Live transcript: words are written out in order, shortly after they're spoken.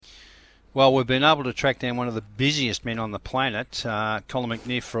Well, we've been able to track down one of the busiest men on the planet, Colin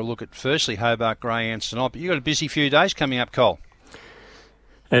McNiff, for a look at firstly Hobart Greyhounds tonight. But you've got a busy few days coming up, Col.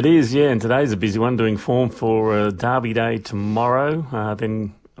 It is, yeah, and today's a busy one, doing form for Derby Day tomorrow,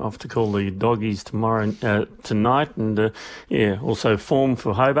 then off to call the doggies tonight, and also form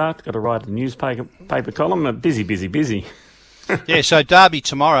for Hobart. Got to write a newspaper column. Busy. Yeah, so Derby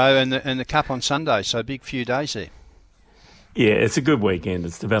tomorrow and the Cup on Sunday, so a big few days there. Yeah, it's a good weekend.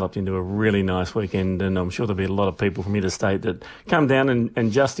 It's developed into a really nice weekend, and I'm sure there'll be a lot of people from interstate that come down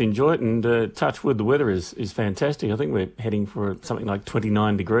and just enjoy it. And touch wood, the weather is fantastic. I think we're heading for something like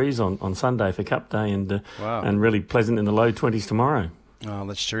 29 degrees on Sunday for Cup Day, and really pleasant in the low 20s tomorrow. Oh,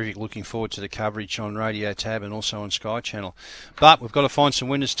 that's terrific. Looking forward to the coverage on Radio Tab and also on Sky Channel. But we've got to find some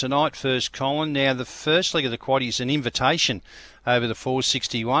winners tonight. First, Colin. Now, the first leg of the quad is an invitation over the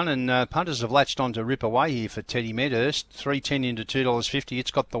 461, and punters have latched on to Rip Away here for Teddy Medhurst. 3.10 into $2.50. It's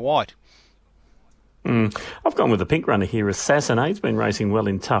got the white. I've gone with the pink runner here, Assassinate's been racing well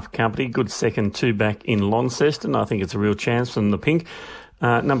in tough company. Good second, two back in Launceston. I think it's a real chance from the pink.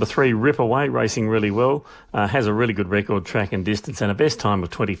 Number 3, Rip Away, racing really well. Has a really good record, track and distance, and a best time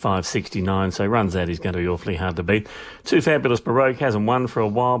of 25.69, so runs out, he's going to be awfully hard to beat. 2, Fabulous Baroque, hasn't won for a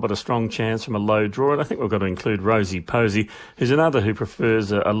while, but a strong chance from a low draw, and I think we've got to include Rosie Posey, who's another who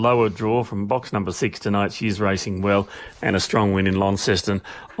prefers a lower draw from box number 6 tonight. She's racing well, and a strong win in Launceston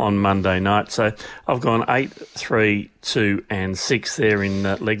on Monday night. So I've gone 8, 3, 2 and 6 there in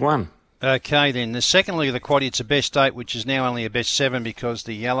leg 1. Okay, then. The second leg of the quad, it's a best 8, which is now only a best 7 because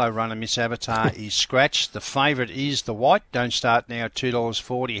the yellow runner, Miss Avatar, is scratched. The favourite is the white. Don't Start now,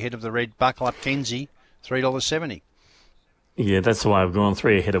 $2.40 ahead of the red. Buckle Up Kenzie, $3.70. Yeah, that's the way I've gone.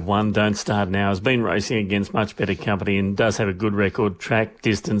 3 ahead of 1. Don't Start Now has been racing against much better company and does have a good record, track,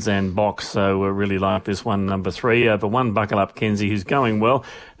 distance and box. So I really like this one, number 3. Over 1, Buckle Up Kenzie, who's going well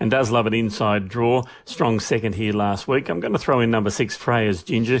and does love an inside draw. Strong second here last week. I'm going to throw in number 6, Freya's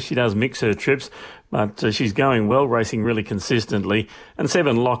Ginger. She does mix her trips, but she's going well, racing really consistently. And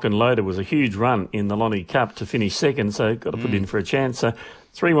 7, Lock and Loader was a huge run in the Lonnie Cup to finish second, so got to put in for a chance. So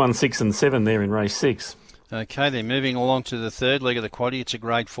 3, 1, 6 and 7 there in race 6. Okay, then moving along to the third leg of the quaddie. It's a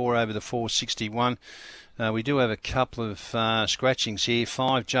grade 4 over the 461. We do have a couple of scratchings here.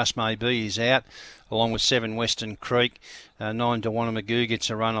 5, Just Maybe, is out, along with 7, Western Creek. 9, Dewana Magoo gets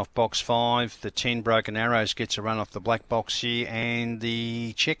a run off box 5. The 10, Broken Arrows, gets a run off the black box here. And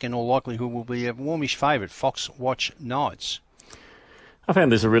the check, in all likelihood, will be a warmish favourite, Fox Watch Nights. I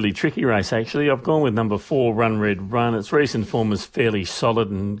found this a really tricky race, actually. I've gone with number 4, Run Red Run. Its recent form is fairly solid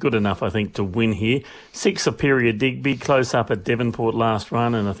and good enough, I think, to win here. 6, Superior Digby, close up at Devonport last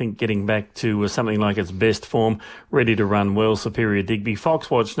run, and I think getting back to something like its best form, ready to run well, Superior Digby. Fox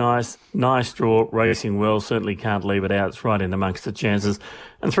Watch nice draw, racing well, certainly can't leave it out. It's right in amongst the chances.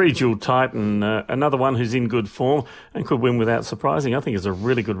 And 3, Jewel Titan, another one who's in good form and could win without surprising. I think it's a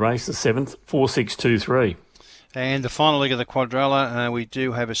really good race, the 7th, 4, 6, 2, 3. And the final leg of the quadrella, we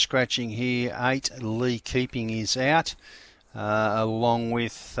do have a scratching here. 8, Lee Keeping is out, along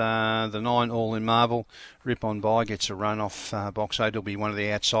with the 9, All in Marble. Rip On By gets a run off box 8. Will be one of the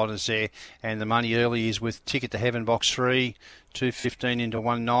outsiders there. And the money early is with Ticket to Heaven, box 3, 2.15 into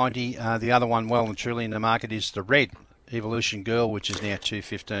 190. The other one, well and truly in the market, is the red, Evolution Girl, which is now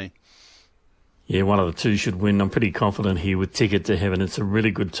 2.15. Yeah, one of the 2 should win. I'm pretty confident here with Ticket to Heaven. It's a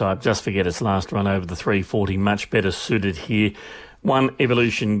really good type. Just forget its last run over the 340. Much better suited here. 1,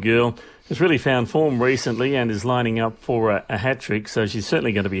 Evolution Girl has really found form recently and is lining up for a hat-trick, so she's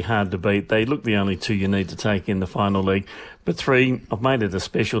certainly going to be hard to beat. They look the only 2 you need to take in the final leg. But 3, I've made it a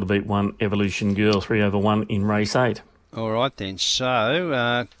special to beat 1, Evolution Girl, 3 over 1 in race 8. All right then.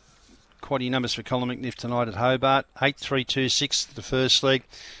 So, quaddie numbers for Colin McNiff tonight at Hobart. 8, 3, 2, 6 the first leg.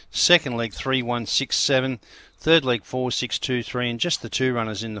 Second leg, 3, 1, 6, 7. Third leg, 4, 6, 2, 3. And just the 2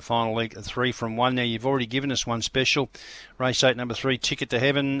 runners in the final leg, 3 from 1. Now, you've already given us one special. Race 8, number 3, Ticket to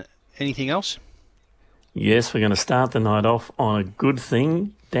Heaven. Anything else? Yes, we're going to start the night off on a good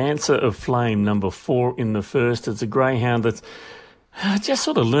thing. Dancer of Flame, number 4 in the first. It's a greyhound that's just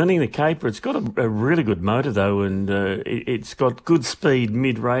sort of learning the caper. It's got a really good motor, though, and it's got good speed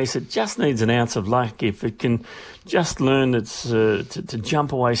mid-race. It just needs an ounce of luck. If it can just learn to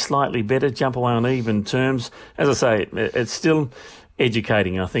jump away slightly better, jump away on even terms. As I say, it's still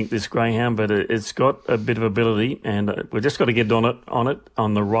educating, I think, this greyhound, but it's got a bit of ability, and we've just got to get on it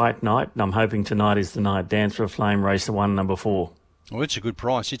on the right night. And I'm hoping tonight is the night. Dancer of Flame, race 1, number 4. Well, it's a good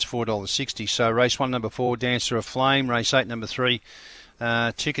price. It's $4.60. So race 1, number 4, Dancer of Flame. Race 8, number 3,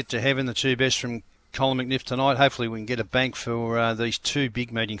 Ticket to Heaven, the 2 best from Colin McNiff tonight. Hopefully we can get a bank for these 2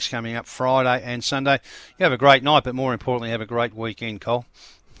 big meetings coming up Friday and Sunday. You have a great night, but more importantly, have a great weekend, Cole.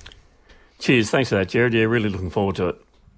 Cheers. Thanks for that, Jared. Yeah, really looking forward to it.